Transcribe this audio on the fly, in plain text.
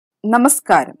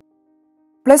നമസ്കാരം.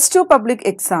 Plus 2 public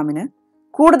എക്സാമിന്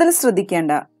കൂടുതൽ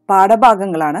ശ്രദ്ധിക്കേണ്ട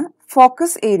പാഠഭാഗങ്ങളാണ്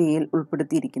ഫോക്കസ് ഏരിയയിൽ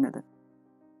ഉൾപ്പെടുത്തിയിരിക്കുന്നത്.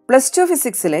 പ്ലസ് 2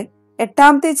 ഫിസിക്സിലെ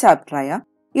 8ാമത്തെ ചാപ്റ്ററായ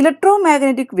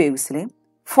ഇലക്ട്രോമാഗ്നറ്റിക് വേവ്സിലെ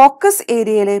ഫോക്കസ്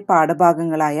ഏരിയയിലെ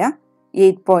പാഠഭാഗങ്ങളായ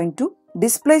 8.2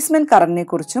 ഡിസ്പ്ലേസ്മെന്റ് കറന്റിനെ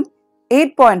കുറിച്ചും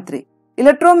 8.3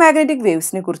 ഇലക്ട്രോമാഗ്നറ്റിക്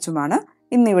വേവ്സിനെ കുറിച്ചുമാണ്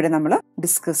ഇന്നിവിടെ നമ്മൾ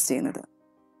ഡിസ്കസ് ചെയ്യുന്നത്.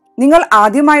 നിങ്ങൾ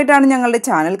ആദ്യമായിട്ടാണ് ഞങ്ങളുടെ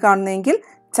ചാനൽ കാണുന്നതെങ്കിൽ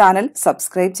ചാനൽ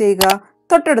സബ്സ്ക്രൈബ് ചെയ്യുക,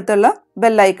 തൊട്ടടുത്തുള്ള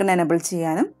ബെല്ലൈക്കൺ എനേബിൾ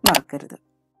ചെയ്യാനും മറക്കരുത്.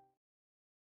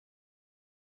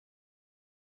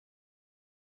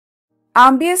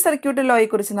 ആംബിയർ സർക്യൂട്ട് ലോയെ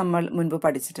കുറിച്ച് നമ്മൾ മുൻപ്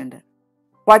പഠിച്ചിട്ടുണ്ട്.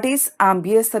 What is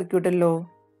ampere circuit law?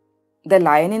 The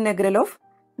line integral of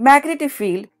magnetic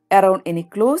field around any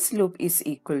closed loop is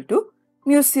equal to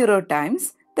μ0 times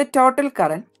the total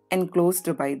current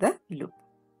enclosed by the loop.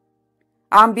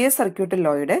 Ampere circuit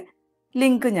ലോയുടെ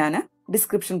link ഞാൻ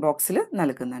description ബോക്സിൽ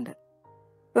നൽകുന്നുണ്ട്.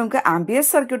 അപ്പോൾ നമുക്ക് ampere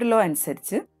circuit law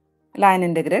അനുസരിച്ച് line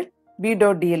integral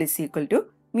B.dl is equal to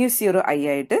μ0 I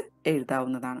ആയിട്ട്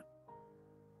എഴുതാവുന്നതാണ്.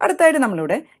 അടുത്തായിട്ട്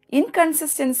നമ്മളിവിടെ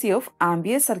ഇൻകൺസിസ്റ്റൻസി ഓഫ്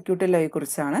ആംബിയർ സർക്യൂട്ട് ലോയെ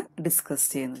കുറിച്ചാണ് ഡിസ്കസ്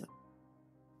ചെയ്യുന്നത്.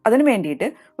 അതിനു വേണ്ടിയിട്ട്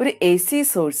ഒരു AC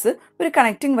സോഴ്സ് ഒരു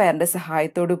കണക്റ്റിംഗ് വയറിന്റെ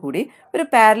സഹായത്തോടു കൂടി ഒരു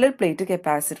പാരലൽ പ്ലേറ്റ്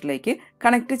കപ്പാസിറ്ററിലേക്ക്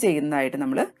കണക്ട് ചെയ്യുന്നതായിട്ട്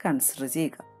നമ്മൾ കൺസിഡർ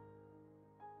ചെയ്യുക.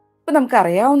 അപ്പോൾ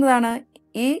നമുക്കറിയാവുന്നതാണ്,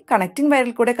 ഈ കണക്റ്റിംഗ്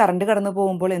വയറിൽ കൂടെ കറണ്ട് കടന്നു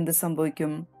പോകുമ്പോൾ എന്ത്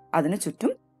സംഭവിക്കും? അതിനു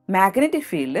ചുറ്റും മാഗ്നറ്റിക്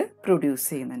ഫീൽഡ് പ്രൊഡ്യൂസ്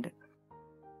ചെയ്യുന്നുണ്ട്.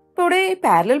 ഇപ്പോൾ ഇവിടെ ഈ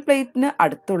പാരലൽ പ്ലേറ്റിന്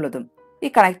അടുത്തുള്ളതും ഈ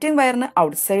കണക്റ്റിംഗ് വയറിന്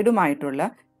ഔട്ട്സൈഡുമായിട്ടുള്ള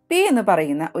P എന്ന്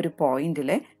പറയുന്ന ഒരു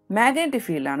പോയിന്റിലെ മാഗ്നറ്റിക്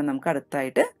ഫീൽഡാണ് നമുക്ക്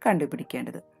അടുത്തായിട്ട്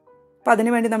കണ്ടുപിടിക്കേണ്ടത്. അപ്പോൾ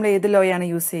അതിനുവേണ്ടി നമ്മൾ ഏത് ലോയാണ്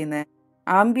യൂസ് ചെയ്യുന്നത്?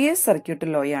 ആംബിയർ സർക്യൂട്ട്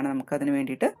ലോയാണ് നമുക്ക് അതിന്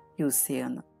വേണ്ടിയിട്ട് യൂസ്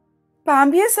ചെയ്യുന്നത്. അപ്പോൾ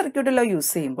ആംബിയർ സർക്യൂട്ട് ലോ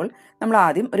യൂസ് ചെയ്യുമ്പോൾ നമ്മൾ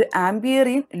ആദ്യം ഒരു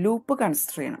ആംബിയറിയൻ ലൂപ്പ്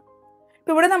കൺസിഡർ ചെയ്യണം.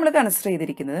 ഇപ്പോൾ ഇവിടെ നമ്മൾ കൺസിഡർ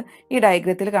ചെയ്തിരിക്കുന്നത് ഈ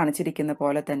ഡയഗ്രത്തിൽ കാണിച്ചിരിക്കുന്ന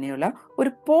പോലെ തന്നെയുള്ള ഒരു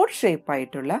പോട്ട് ഷേപ്പ്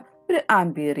ആയിട്ടുള്ള ഒരു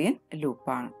ആംബിയറിയൻ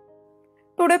ലൂപ്പാണ്.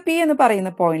 ഇപ്പോൾ ഇവിടെ P എന്ന്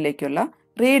പറയുന്ന പോയിന്റിലേക്കുള്ള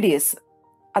റേഡിയസ്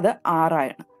അത് 6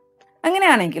 ആണ്.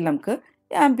 അങ്ങനെയാണെങ്കിൽ നമുക്ക്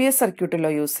ആംബിയർ സർക്യൂട്ട്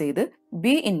ലോ യൂസ് ചെയ്ത്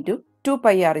B ×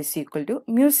 2πr is equal to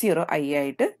μ0 I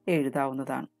ആയിട്ട്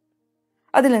എഴുതാവുന്നതാണ്.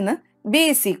 അതിൽ നിന്ന് B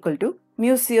is equal to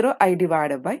μ0 I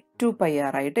divided by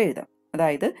 2πr ആയിട്ട് എഴുതാം.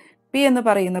 അതായത് P എന്ന്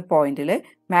പറയുന്ന പോയിന്റിലെ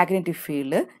magnetic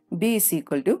field B is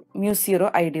equal to μ0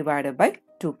 I divided by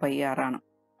 2πr ആണ്.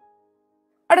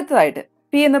 അടുത്തതായിട്ട്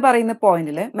P എന്ന് പറയുന്ന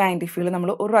പോയിന്റിലെ മാഗ്നറ്റിക് ഫീൽഡ് നമ്മൾ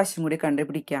ഒരു പ്രാവശ്യം കൂടി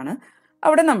കണ്ടുപിടിക്കുകയാണ്.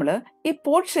 അവിടെ നമ്മൾ ഈ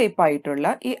പോട്ട് ഷേപ്പ് ആയിട്ടുള്ള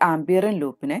ഈ ആംബിയറിയൻ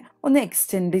ലൂപ്പിനെ ഒന്ന്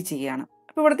എക്സ്റ്റെൻഡ് ചെയ്യുകയാണ്.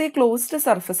 അപ്പോൾ ഇവിടുത്തെ ഈ ക്ലോസ്ഡ്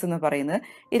സർഫസ് എന്ന് പറയുന്നത്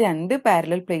ഈ രണ്ട്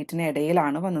പാരലൽ പ്ലേറ്റിന്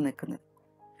ഇടയിലാണ് വന്ന് നിൽക്കുന്നത്.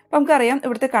 അപ്പം നമുക്കറിയാം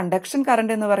ഇവിടുത്തെ കണ്ടക്ഷൻ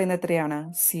കറണ്ട് എന്ന് പറയുന്നത് എത്രയാണ്?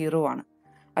 0 ആണ്.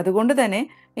 അതുകൊണ്ട് തന്നെ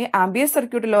ഈ ആംബിയർ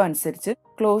സർക്യൂട്ട് ലോ അനുസരിച്ച്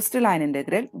closed line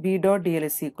integral B.dl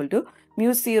is equal to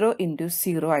μ0 ×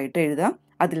 0 ആയിട്ട് എഴുതാം.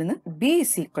 അതിൽ നിന്ന് B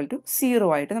is equal to 0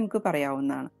 ആയിട്ട് നമുക്ക്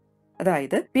പറയാവുന്നതാണ്.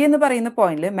 അതായത് P എന്ന് പറയുന്ന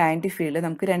പോയിന്റിൽ മാഗ്നറ്റിക് ഫീൽഡ്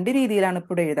നമുക്ക് രണ്ട് രീതിയിലാണ്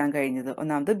ഇപ്പോൾ എഴുതാൻ കഴിഞ്ഞത്.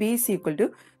 ഒന്നാമത് B is equal to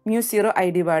μ0 I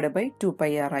divided by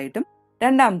 2πr ആയിട്ടും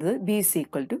രണ്ടാമത് B is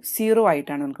equal to 0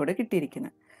 ആയിട്ടാണ് നമുക്കിവിടെ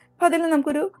കിട്ടിയിരിക്കുന്നത്. അപ്പോൾ അതിൽ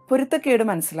നമുക്കൊരു പൊരുത്തക്കേട്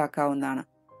മനസ്സിലാക്കാവുന്നതാണ്.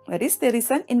 That is, there is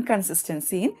an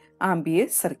inconsistency in ampere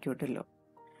circuit law.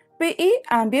 അപ്പോൾ ഈ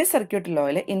ആംബിയർ സർക്യൂട്ട്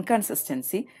ലോയിലെ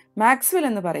ഇൻകൺസിസ്റ്റൻസി മാക്സ്വെൽ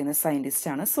എന്ന് പറയുന്ന സയന്റിസ്റ്റ്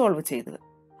ആണ് സോൾവ് ചെയ്തത്.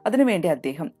 അതിനുവേണ്ടി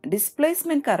അദ്ദേഹം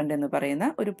ഡിസ്പ്ലേസ്മെന്റ് കറന്റ് എന്ന് പറയുന്ന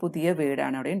ഒരു പുതിയ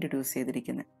വേർഡാണ് അവിടെ ഇൻട്രൊഡ്യൂസ്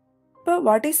ചെയ്തിരിക്കുന്നത്. അപ്പോൾ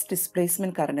വാട്ട് ഈസ്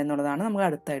ഡിസ്പ്ലേസ്മെന്റ് കറന്റ് എന്നുള്ളതാണ് നമ്മൾ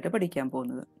അടുത്തായിട്ട് പഠിക്കാൻ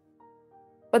പോകുന്നത്.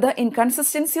 അപ്പോൾ the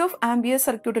inconsistency of ampere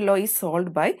circuit law is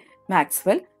solved by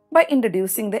Maxwell by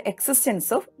introducing the existence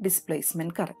of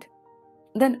displacement current.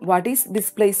 Then what is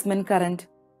displacement current?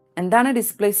 എന്താണ്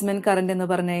ഡിസ്പ്ലേസ്മെന്റ് കറന്റ് എന്ന്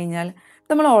പറഞ്ഞു കഴിഞ്ഞാൽ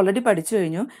നമ്മൾ ഓൾറെഡി പഠിച്ചു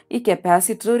കഴിഞ്ഞു. ഈ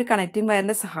കപ്പാസിറ്റർ ഒരു കണക്റ്റിംഗ്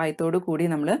വയറിന്റെ സഹായത്തോടു കൂടി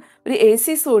നമ്മൾ ഒരു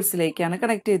AC സോഴ്സിലേക്കാണ്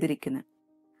കണക്ട് ചെയ്തിരിക്കുന്നത്.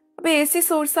 അപ്പോൾ AC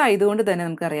സോഴ്സ് ആയതുകൊണ്ട് തന്നെ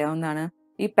നമുക്കറിയാവുന്നതാണ്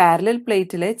ഈ പാരലൽ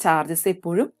പ്ലേറ്റിലെ ചാർജസ്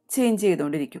എപ്പോഴും ചേഞ്ച്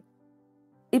ചെയ്തുകൊണ്ടിരിക്കും.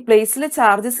 ഈ പ്ലേറ്റ്സിലെ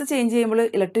ചാർജസ് ചേഞ്ച് ചെയ്യുമ്പോൾ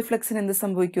ഇലക്ട്രിക് ഫ്ലക്സിന് എന്ത്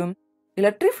സംഭവിക്കും?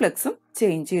 Electric ഫ്ലക്സും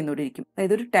change ചെയ്യുന്നോണ്ടിരിക്കും.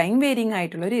 അതായത് ഒരു ടൈം വേരിങ്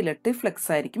ആയിട്ടുള്ള ഒരു ഇലക്ട്രിക് ഫ്ലക്സ്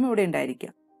ആയിരിക്കും ഇവിടെ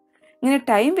ഉണ്ടായിരിക്കുക. ഇങ്ങനെ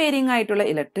ടൈം വേരിങ് ആയിട്ടുള്ള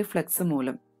ഇലക്ട്രിക് ഫ്ലക്സ്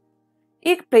മൂലം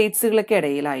ഈ പ്ലേറ്റ്സുകളൊക്കെ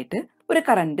ഇടയിലായിട്ട് ഒരു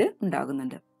കറണ്ട്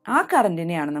ഉണ്ടാകുന്നുണ്ട്. ആ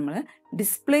കറണ്ടിനെയാണ് നമ്മൾ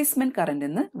ഡിസ്പ്ലേസ്മെന്റ് കറന്റ്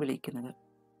എന്ന് വിളിക്കുന്നത്.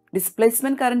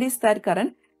 Displacement current is that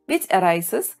current which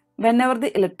arises whenever the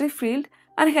electric field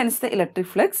and hence the electric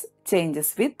flux changes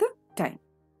with time.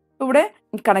 ഇവിടെ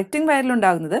കണക്റ്റിംഗ് വയറിൽ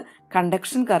ഉണ്ടാകുന്നത്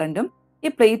കണ്ടക്ഷൻ കറന്റും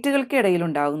ഈ പ്ലേറ്റുകൾക്ക് ഇടയിൽ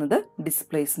ഉണ്ടാകുന്നത്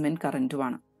ഡിസ്പ്ലേസ്മെന്റ്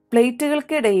കറന്റുമാണ്.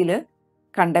 പ്ലേറ്റുകൾക്ക് ഇടയിൽ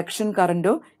കണ്ടക്ഷൻ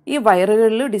കറന്റോ ഈ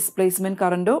വയറുകളിൽ ഡിസ്പ്ലേസ്മെന്റ്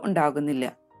കറന്റോ ഉണ്ടാകുന്നില്ല.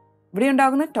 ഇവിടെ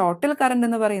ഉണ്ടാകുന്ന ടോട്ടൽ കറന്റ്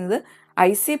എന്ന് പറയുന്നത്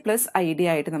IC + ID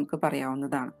ആയിട്ട് നമുക്ക്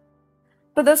പറയാവുന്നതാണ്.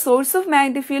 So the source of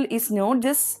magnetic field is not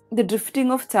just the drifting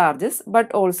of charges but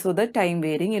also the time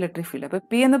varying electric field. അപ്പോൾ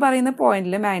P എന്ന് പറയുന്ന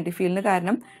പോയിന്റിലെ മാഗ്നറ്റിക് ഫീൽഡിന്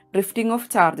കാരണം ഡ്രിഫ്റ്റിംഗ് ഓഫ്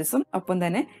ചാർജസും ഒപ്പം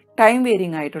തന്നെ ടൈം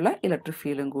വേരിങ് ആയിട്ടുള്ള ഇലക്ട്രിക്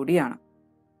ഫീൽഡും കൂടിയാണ്.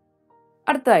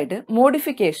 അടുത്തതായിട്ട്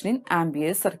മോഡിഫിക്കേഷൻ ഇൻ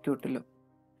ആംബിയർ സർക്യൂട്ടിലും.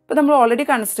 ഇപ്പോൾ നമ്മൾ ഓൾറെഡി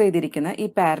കൺസിഡർ ചെയ്തിരിക്കുന്ന ഈ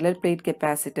പാരലൽ പ്ലേറ്റ്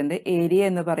കപ്പാസിറ്ററിന്റെ ഏരിയ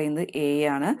എന്ന് പറയുന്നത് എ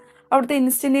ആണ്. അവിടുത്തെ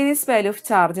ഇൻസ്റ്റന്റേനിയസ് വാല്യൂ ഓഫ്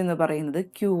ചാർജ് എന്ന് പറയുന്നത്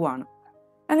ക്യൂ ആണ്.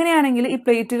 അങ്ങനെയാണെങ്കിൽ ഈ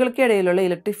പ്ലേറ്റുകൾക്ക് ഇടയിലുള്ള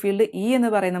ഇലക്ട്രിക് ഫീൽഡ് ഇ എന്ന്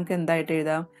പറയുന്നത് നമുക്ക് എന്തായിട്ട്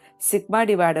എഴുതാം? സിഗ്മ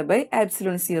ഡിവൈഡ് ബൈ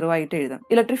ആപ്സിലോൺ 0 ആയിട്ട് എഴുതാം.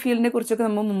 ഇലക്ട്രിക് ഫീൽഡിനെ കുറിച്ചൊക്കെ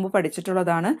നമ്മൾ മുമ്പ്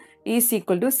പഠിച്ചിട്ടുള്ളതാണ്. E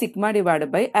equal to sigma divide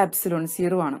by epsilon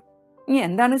 0 ആണ്. ഇനി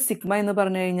എന്താണ് സിഗ്മ എന്ന്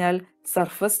പറഞ്ഞു കഴിഞ്ഞാൽ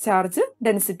സർഫസ് ചാർജ്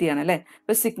ഡെൻസിറ്റി ആണ് അല്ലെ.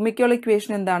 അപ്പൊ സിഗ്മയ്ക്കുള്ള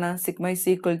ഇക്വേഷൻ എന്താണ്? Sigma is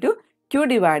equal to Q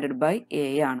divided by A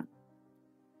ആണ്.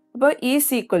 അപ്പോൾ E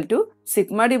is equal to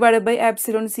sigma divided by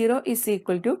epsilon 0 is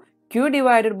equal to Q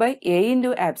divided by A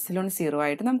into epsilon 0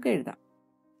 ആയിട്ട് നമുക്ക് എഴുതാം.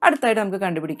 അടുത്തായിട്ട് നമുക്ക്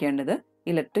കണ്ടുപിടിക്കേണ്ടത്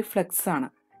ഇലക്ട്രിക് ഫ്ലക്സ് ആണ്.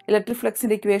 ഇലക്ട്രിക്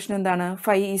ഫ്ലക്സിന്റെ ഇക്വേഷൻ എന്താണ്?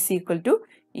 Phi is equal to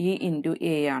E into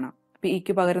A ആണ്. അപ്പൊ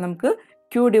ഇക്ക് പകരം നമുക്ക്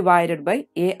Q divided by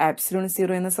A epsilon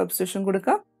 0 എന്ന സബ്സ്റ്റിറ്റ്യൂഷൻ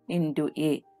കൊടുക്കാം ഇൻറ്റു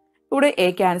എ. ഇവിടെ എ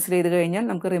ക്യാൻസൽ ചെയ്ത് കഴിഞ്ഞാൽ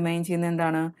നമുക്ക് റിമൈൻ ചെയ്യുന്ന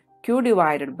എന്താണ്? ക്യൂ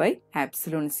ഡിവൈഡഡ് ബൈ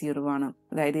ആപ്സിലോൺ 0 ആണ്.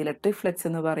 അതായത് ഇലക്ട്രിക് ഫ്ലക്സ്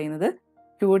എന്ന് പറയുന്നത്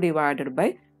ക്യൂ ഡിവൈഡഡ് ബൈ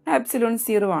ആപ്സിലോൺ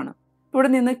 0 ആണ്. ഇവിടെ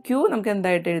നിന്ന് ക്യൂ നമുക്ക്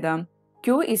എന്തായിട്ട് എഴുതാം?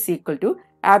 Q is equal to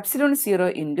epsilon 0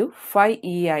 into phi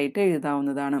E ആയിട്ട്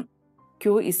എഴുതാവുന്നതാണ്.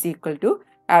 Q is equal to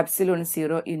epsilon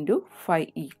 0 into phi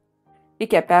E. ഈ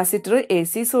കപ്പാസിറ്റർ എ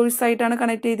സി സോഴ്സ് ആയിട്ടാണ്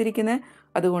കണക്ട് ചെയ്തിരിക്കുന്നത്.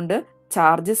 അതുകൊണ്ട്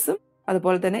ചാർജസും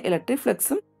അതുപോലെ തന്നെ ഇലക്ട്രിക്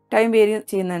ഫ്ലക്സും ടൈം വേരി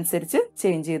ചെയ്യുന്ന അനുസരിച്ച്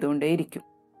change ചെയ്തുകൊണ്ടേയിരിക്കും.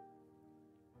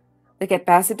 The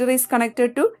capacitor is connected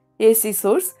to AC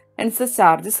source, hence the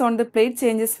charges on the plate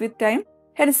changes with time,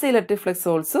 hence the electric flux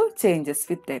also changes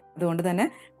with time. അതുകൊണ്ട് തന്നെ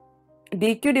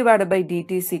dq divided by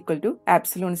dt is equal to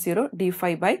epsilon 0 d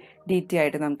phi by dt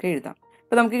ആയിട്ട് നമുക്ക് എഴുതാം.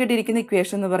 അപ്പോൾ നമുക്ക് കിട്ടിയിരിക്കുന്ന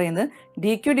equation എന്ന് പറയുന്നത്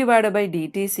dq divided by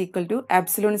dt is equal to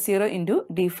epsilon 0 into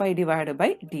d phi divided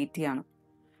by dt ആണ്.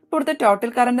 ഇവിടുത്തെ ടോട്ടൽ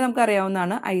കറണ്ട് നമുക്ക്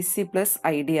അറിയാവുന്നതാണ് I C plus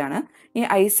I D ആണ്. ഈ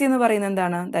ഐ സി എന്ന് പറയുന്നത്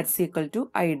എന്താണ്? That's equal to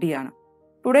I D ആണ്.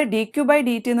 ഇവിടെ D Q by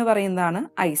D T എന്ന് പറയുന്നതാണ്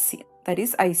I C. That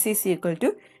is I C is equal to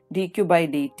D Q by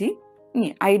D T. ഇനി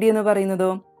ഐ ഡി എന്ന് പറയുന്നതോ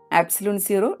epsilon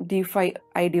 0 D phi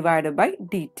I divide by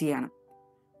D T ആണ്.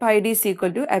 അപ്പോൾ I D is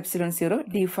equal to epsilon 0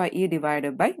 D phi E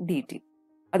divide by D T.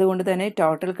 അതുകൊണ്ട് തന്നെ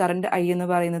total current I എന്ന്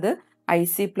പറയുന്നത് I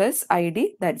C plus I D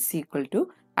that's equal to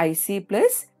I C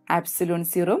plus epsilon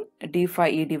 0 D phi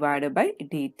E divide by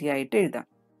D T ആയിട്ട് എഴുതാം.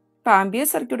 അപ്പോൾ ampere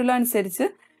സർക്യൂട്ടിൽ അനുസരിച്ച്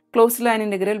close line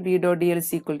integral B dot D L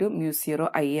is equal to mu 0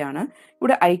 I ആണ്.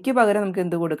 ഇവിടെ ഐക്ക് പകരം നമുക്ക്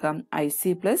എന്ത് കൊടുക്കാം? I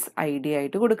C plus I D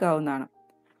ആയിട്ട് കൊടുക്കാവുന്നതാണ്.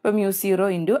 അപ്പോൾ mu 0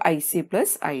 into I C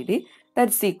plus I D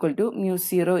that's equal to mu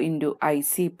 0 into I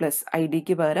C plus I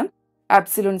ഡിക്ക് പകരം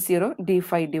epsilon 0 D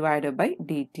phi divide by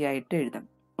D T ആയിട്ട് എഴുതാം.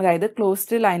 അതായത്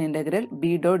closed line integral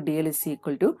B dot D L is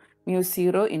equal to mu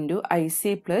 0 into I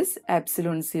C plus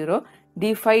epsilon 0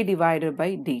 D phi divide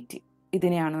by D T.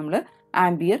 ഇതിനെയാണ് നമ്മൾ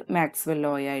ampere Maxwell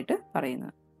law ആയിട്ട്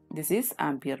പറയുന്നത്. This is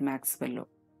Ampere Maxwell law.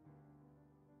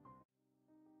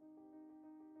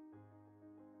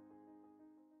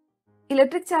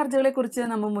 Electric ചാർജുകളെ കുറിച്ച്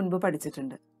നമ്മൾ മുൻപ്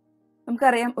പഠിച്ചിട്ടുണ്ട്.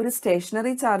 നമുക്കറിയാം ഒരു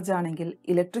സ്റ്റേഷനറി ചാർജ് ആണെങ്കിൽ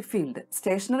electric field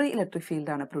stationery electric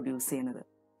field ആണ് പ്രൊഡ്യൂസ് ചെയ്യുന്നത്.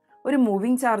 ഒരു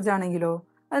മൂവിംഗ് ചാർജ് ആണെങ്കിലോ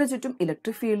അതിന് ചുറ്റും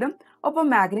ഇലക്ട്രിക് ഫീൽഡും ഒപ്പം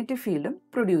മാഗ്നറ്റിക് ഫീൽഡും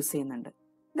പ്രൊഡ്യൂസ് ചെയ്യുന്നുണ്ട്.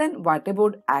 Then what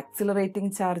about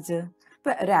accelerating charge?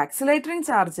 ഇപ്പൊ ഒരു ആക്സിലേറ്ററിംഗ്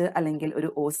ചാർജ് അല്ലെങ്കിൽ ഒരു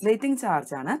ഓസിലേറ്റിംഗ്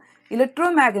ചാർജ് ആണ് ഇലക്ട്രോ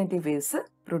മാഗ്നറ്റിക് വേവ്സ്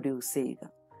പ്രൊഡ്യൂസ് ചെയ്യുക.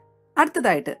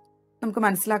 അടുത്തതായിട്ട് നമുക്ക്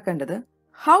മനസ്സിലാക്കേണ്ടത്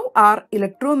how are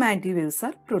electro magnetic waves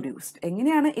are produced.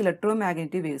 എങ്ങനെയാണ് ഇലക്ട്രോ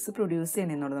മാഗ്നറ്റിക് വേവ്സ് പ്രൊഡ്യൂസ്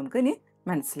ചെയ്യുന്നത് എന്നുള്ളത് നമുക്ക് ഇനി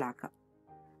മനസ്സിലാക്കാം.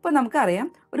 അപ്പോൾ നമുക്കറിയാം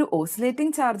ഒരു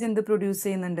ഓസിലേറ്റിംഗ് ചാർജ് എന്ത് പ്രൊഡ്യൂസ്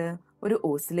ചെയ്യുന്നുണ്ട്? ഒരു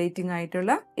ഓസിലേറ്റിംഗ്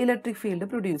ആയിട്ടുള്ള ഇലക്ട്രിക് ഫീൽഡ്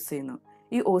പ്രൊഡ്യൂസ് ചെയ്യുന്നു.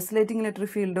 ഈ ഓസിലേറ്റിംഗ്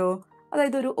ഇലക്ട്രിക് ഫീൽഡോ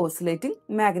അതായത് ഒരു ഓസിലേറ്റിംഗ്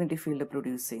മാഗ്നറ്റിക് ഫീൽഡ്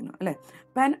പ്രൊഡ്യൂസ് ചെയ്യുന്നു അല്ലെ.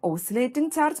 An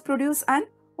oscillating charge produce an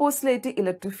oscillating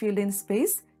electric field in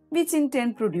space which in turn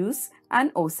produce an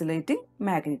oscillating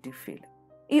magnetic field.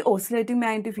 ഈ ഓസിലേറ്റിംഗ്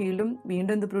മാഗ്നറ്റിക് ഫീൽഡും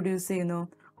വീണ്ടും എന്ത് പ്രൊഡ്യൂസ് ചെയ്യുന്നു?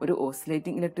 ഒരു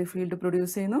ഓസിലേറ്റിംഗ് ഇലക്ട്രിക് ഫീൽഡ്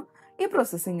പ്രൊഡ്യൂസ് ചെയ്യുന്നു. ഈ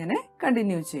പ്രോസസ് ഇങ്ങനെ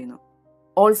കണ്ടിന്യൂ ചെയ്യുന്നു.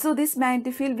 Also this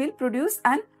magnetic field will produce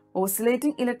an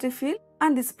oscillating electric field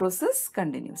and this process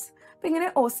continuous. അപ്പൊ ഇങ്ങനെ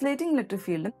ഓസിലേറ്റിംഗ് ഇലക്ട്രിക്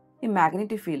ഫീൽഡും ഈ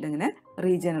മാഗ്നറ്റിക് ഫീൽഡ് ഇങ്ങനെ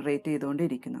റീജനറേറ്റ്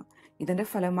ചെയ്തുകൊണ്ടിരിക്കുന്നു. ഇതിന്റെ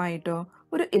ഫലമായിട്ടോ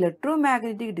ഒരു ഇലക്ട്രോ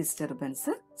മാഗ്നറ്റിക്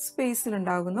ഡിസ്റ്റർബൻസ് സ്പേസിൽ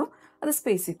ഉണ്ടാകുന്നു. അത്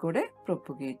സ്പേസിൽ കൂടെ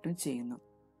പ്രൊപ്പഗേറ്റും ചെയ്യുന്നു.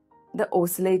 The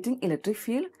oscillating electric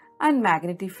field and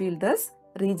magnetic field thus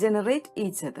regenerate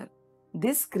each other.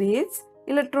 This creates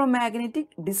electromagnetic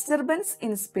disturbance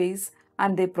in space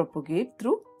and they propagate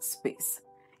through space.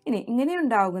 ഇങ്ങനെ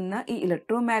ഉണ്ടാകുന്ന ഈ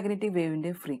ഇലക്ട്രോ മാഗ്നറ്റിക്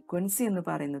വേവിന്റെ ഫ്രീക്വൻസി എന്ന്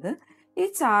പറയുന്നത് ഈ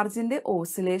ചാർജിന്റെ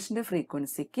ഓസിലേഷന്റെ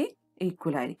ഫ്രീക്വൻസിക്ക്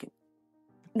ഈക്വൽ ആയിരിക്കും.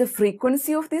 The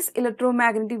frequency of this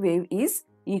electromagnetic wave is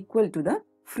equal to the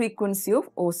frequency of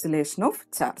oscillation of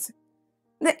charge.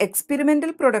 The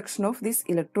experimental production of this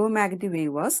electromagnetic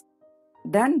wave was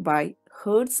done by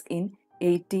Hertz in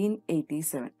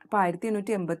 1887. അപ്പോൾ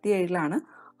 1887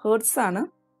 hertz ആണ്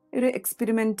ഒരു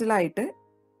എക്സ്പെരിമെൻ്റലായിട്ട്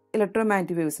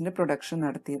ഇലക്ട്രോമാഗ്നറ്റിക് വേവ്സിൻ്റെ പ്രൊഡക്ഷൻ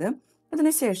നടത്തിയത്.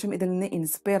 അതിനുശേഷം ഇതിൽ നിന്ന്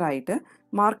inspire ആയിട്ട്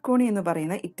Marconi എന്ന്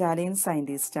പറയുന്ന ഇറ്റാലിയൻ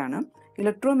സയൻറ്റിസ്റ്റാണ്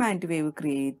ഇലക്ട്രോമാഗ്നറ്റിക് വേവ്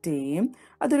ക്രിയേറ്റ് ചെയ്യുകയും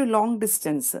അതൊരു ലോങ്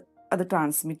ഡിസ്റ്റൻസ് അത്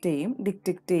ട്രാൻസ്മിറ്റ് ചെയ്യുകയും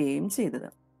ഡിറ്റക്റ്റ് ചെയ്യുകയും ചെയ്തത്.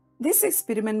 This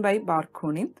experiment by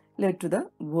Marconi led to the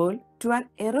world to an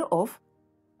എറ ഓഫ്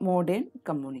മോഡേൺ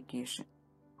കമ്മ്യൂണിക്കേഷൻ.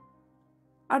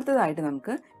 അടുത്തതായിട്ട്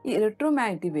നമുക്ക് ഈ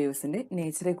ഇലക്ട്രോമാഗ്നറ്റിക് വേവ്സിൻ്റെ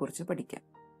നേച്ചറെ കുറിച്ച് പഠിക്കാം.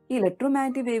 ഈ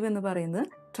ഇലക്ട്രോമാഗ്നറ്റിക് വേവ് എന്ന് പറയുന്നത്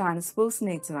ട്രാൻസ്വേഴ്സ്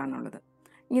നേച്ചറാണുള്ളത്.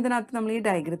 ഇതിനകത്ത് നമ്മൾ ഈ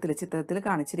ഡയഗ്രത്തിൽ ചിത്രത്തിൽ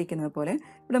കാണിച്ചിരിക്കുന്നത് പോലെ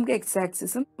ഇവിടെ നമുക്ക് എക്സ്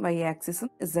ആക്സിസും വൈ ആക്സിസും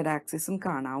ഇസഡ് ആക്സിസും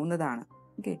കാണാവുന്നതാണ്.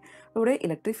 ഓക്കെ, ഇവിടെ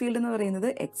ഇലക്ട്രിക് ഫീൽഡ് എന്ന് പറയുന്നത്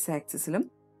എക്സ് ആക്സിസിലും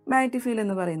മാഗ്നറ്റിക് ഫീൽഡ്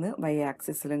എന്ന് പറയുന്നത് വൈ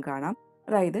ആക്സിസിലും കാണാം.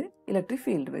 അതായത് ഇലക്ട്രിക്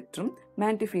ഫീൽഡ് വെക്ടറും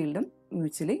മാഗ്നറ്റിക് ഫീൽഡും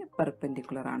മ്യൂച്വലി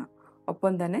പെർപെൻഡിക്കുലർ ആണ്.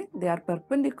 ഒപ്പം തന്നെ they are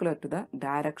perpendicular to the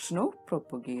direction of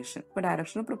propagation. ഇപ്പോൾ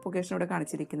ഡയറക്ഷൻ ഓഫ് പ്രൊപ്പഗേഷൻ ഇവിടെ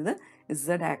കാണിച്ചിരിക്കുന്നത്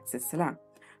ഇസഡ് ആക്സിസിലാണ്.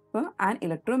 അപ്പോൾ an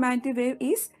electromagnetic wave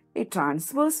is a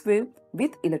transverse wave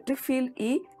with electric field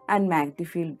E and magnetic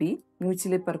field B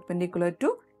mutually perpendicular to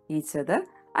each other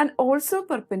and also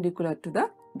perpendicular to the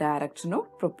direction of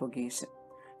propagation.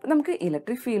 അപ്പോൾ നമുക്ക്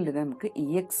electric ഫീൽഡിനെ നമുക്ക് E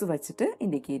X വെച്ചിട്ട്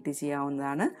indicate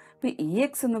ചെയ്യാവുന്നതാണ്. അപ്പോൾ E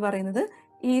X എന്ന് പറയുന്നത്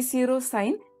E0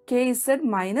 sign K Z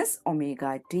minus omega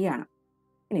T ആണ്.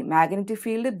 ഇനി മാഗ്നറ്റിക്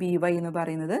ഫീൽഡ് ബി വൈ എന്ന്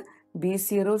പറയുന്നത്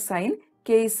B0 sign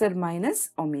K Z minus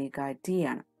omega T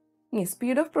ആണ്. ഇനി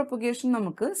സ്പീഡ് ഓഫ് പ്രൊപ്പഗേഷൻ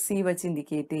നമുക്ക് സി വെച്ച്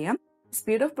ഇൻഡിക്കേറ്റ് ചെയ്യാം.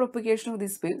 Speed of propagation of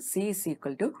this wave C is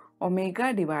equal to omega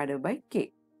divided by K.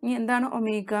 ഇനി എന്താണ്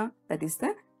omega? That is the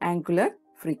angular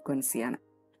frequency ആണ്.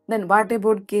 Then what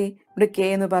about K? ഇവിടെ K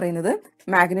എന്ന് പറയുന്നത്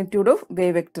മാഗ്നിറ്റ്യൂഡ് ഓഫ്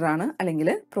വേവ് വെക്ടർ ആണ്, അല്ലെങ്കിൽ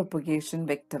പ്രൊപ്പഗേഷൻ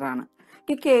വെക്ടർ ആണ്.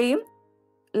 ഈ കെയും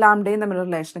ലാംഡയും തമ്മിലുള്ള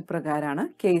റിലേഷൻ പ്രകാരമാണ്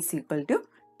K is equal to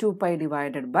 2π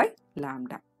divided by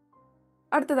lambda.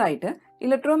 അടുത്തതായിട്ട്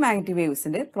ഇലക്ട്രോമാഗ്നറ്റിക്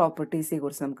വേവ്സിന്റെ പ്രോപ്പർട്ടീസിനെ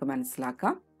കുറിച്ച് നമുക്ക്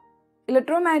മനസ്സിലാക്കാം.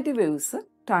 ഇലക്ട്രോമാഗ്നറ്റിക് വേവ്സ്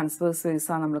ട്രാൻസ്വേഴ്സ് വേവ്സ്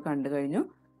ആണ് നമ്മൾ കണ്ടു കഴിഞ്ഞു.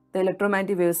 The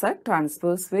electromagnetic waves are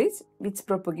transverse waves which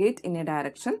propagate in A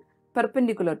direction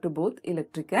perpendicular to both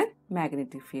electric and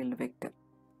magnetic field vector.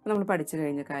 നമ്മൾ പഠിച്ചു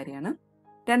കഴിഞ്ഞ കാര്യമാണ്.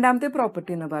 രണ്ടാമത്തെ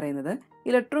പ്രോപ്പർട്ടി എന്ന് പറയുന്നത്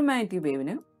ഇലക്ട്രോമാഗ്നറ്റിക്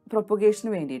വേവിന്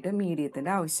പ്രൊപ്പഗേഷന് വേണ്ടിയിട്ട്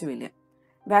മീഡിയത്തിന്റെ ആവശ്യമില്ല.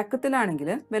 വാക്വത്തിലാണെങ്കിൽ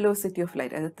വെലോസിറ്റി ഓഫ്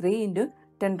ലൈറ്റ് അത് 3 ×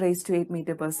 10⁸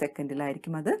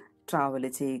 മീറ്റർ/സെക്കൻഡിലായിരിക്കും അത് ട്രാവൽ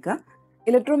ചെയ്യുക.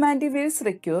 Electromagnetic waves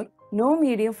require no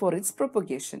medium for its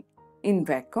propagation. In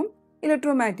vacuum,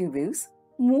 electromagnetic waves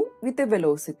move with a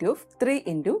velocity of 3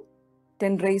 ×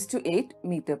 10⁸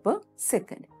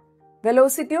 meter/second.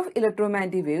 Velocity of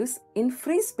electromagnetic waves in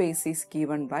free space is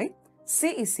given by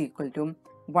c is equal to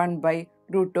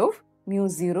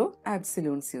 1/√μ0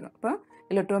 epsilon 0. അപ്പോൾ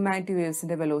electromagnetic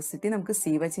വേവ്സിന്റെ velocity നമുക്ക്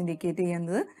C വെച്ച് indicate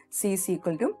ചെയ്യുന്നത് c is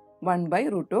equal to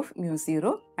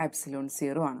 1/√μ0 epsilon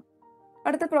 0 ആണ്.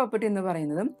 അടുത്ത property എന്ന്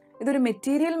പറയുന്നത് ഇതൊരു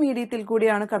material മീഡിയത്തിൽ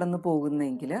കൂടിയാണ് കടന്നു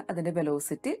പോകുന്നതെങ്കിൽ അതിന്റെ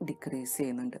വെലോസിറ്റി ഡിക്രീസ്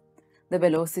ചെയ്യുന്നുണ്ട്. The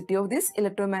velocity of this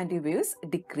electromagnetic waves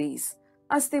decrease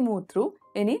as they move through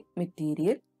any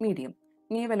material medium.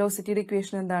 ഈ വെലോസിറ്റിയുടെ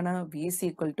ഇക്വേഷൻ എന്താണ്? v is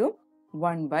equal to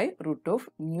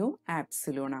 1/√μ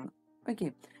epsilon ആണ്. Okay,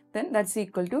 then that's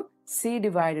equal to c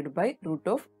divided by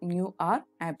 √μr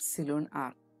epsilon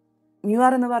r.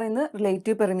 μr എന്ന് പറയുന്നത്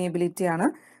relative permeability ആണ്.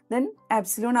 Then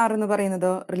epsilon R എന്ന്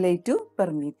പറയുന്നത് relative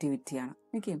permittivity ആണ്.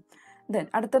 Okay, then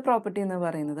അടുത്ത പ്രോപ്പർട്ടി എന്ന്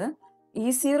പറയുന്നത്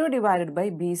E0 ഡിവൈഡഡ് ബൈ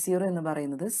B0 എന്ന്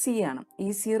പറയുന്നത് സി ആണ്.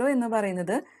 E0 എന്ന്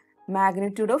പറയുന്നത്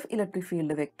മാഗ്നിറ്റ്യൂഡ് ഓഫ് ഇലക്ട്രിക്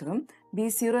ഫീൽഡ് വെക്ടറും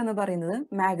B0 എന്ന് പറയുന്നത്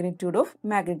മാഗ്നിറ്റ്യൂഡ് ഓഫ്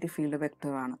മാഗ്നറ്റിക് ഫീൽഡ്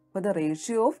വെക്ടറും ആണ്. അപ്പോൾ the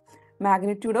ratio of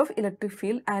magnitude of electric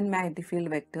field and magnetic field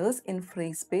vectors in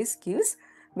free space gives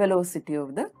velocity of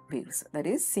the waves. That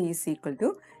is C is equal to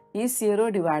E0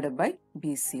 divided by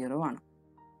B0 ആണ്.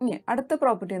 ഇനി അടുത്ത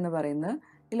property എന്ന് പറയുന്നത്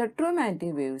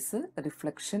electromagnetic waves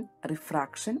reflection,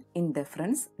 refraction,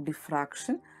 indifference,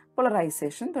 diffraction,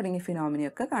 polarisation തുടങ്ങിയ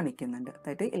ഫിനോമിനയൊക്കെ കാണിക്കുന്നുണ്ട്.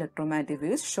 അതായത് electromagnetic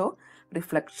waves show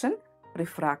reflection,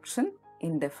 refraction,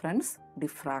 indifference,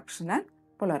 diffraction and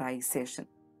polarisation.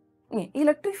 ഇനി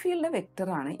electric field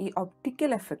വെക്ടറാണ് ഈ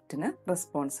ഒപ്റ്റിക്കൽ എഫക്റ്റിന്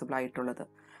റെസ്പോൺസിബിൾ ആയിട്ടുള്ളത്.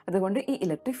 അതുകൊണ്ട് ഈ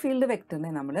ഇലക്ട്രിക് ഫീൽഡ്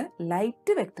വെക്ടറിനെ നമ്മൾ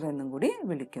ലൈറ്റ് വെക്ടർ എന്നും കൂടി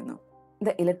വിളിക്കുന്നു. The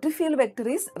electric field vector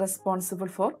is responsible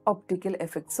for optical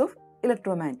effects of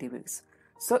electromagnetic waves.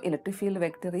 So electric field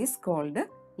vector is called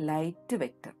light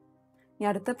vector. ഇനി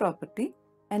അടുത്ത property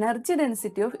energy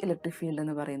density of electric field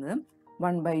എന്ന് പറയുന്നത്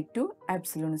 1/2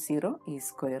 എപ്സിലോൺ 0 E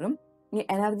സ്ക്വയറും ഇനി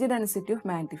energy density of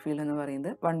magnetic field എന്ന്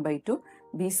പറയുന്നത് 1/2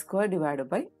 B² divide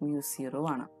by μ0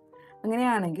 ആണ്.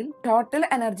 അങ്ങനെയാണെങ്കിൽ total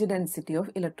energy density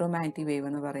of electromagnetic wave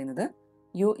എന്ന് പറയുന്നത്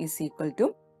U is equal to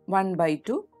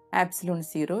 1/2 epsilon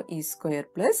 0 E square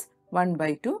plus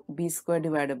 1/2 B²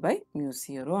 divide by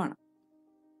μ0 ആണ്.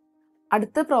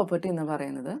 അടുത്ത പ്രോപ്പർട്ടി എന്ന്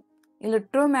പറയുന്നത്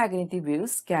ഇലക്ട്രോമാഗ്നറ്റിക്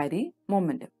വേവ്സ് ക്യാരി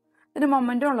മൊമെന്റം. ഇതിന്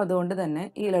മൊമെന്റം ഉള്ളത് കൊണ്ട് തന്നെ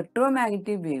ഈ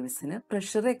ഇലക്ട്രോമാഗ്നറ്റിക് വേവ്സിന്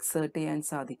പ്രഷർ എക്സേർട്ട് ചെയ്യാൻ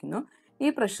സാധിക്കുന്നു. ഈ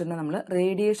പ്രഷറിനെ നമ്മൾ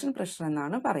റേഡിയേഷൻ പ്രഷർ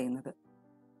എന്നാണ് പറയുന്നത്.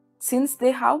 Since they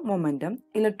have momentum,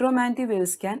 electromagnetic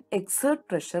waves can exert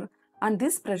pressure and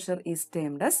this pressure is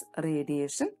termed as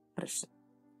radiation pressure.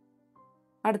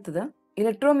 അടുത്തത്,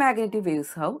 electromagnetic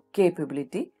waves have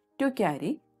capability to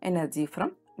carry energy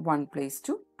from one place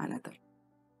to another.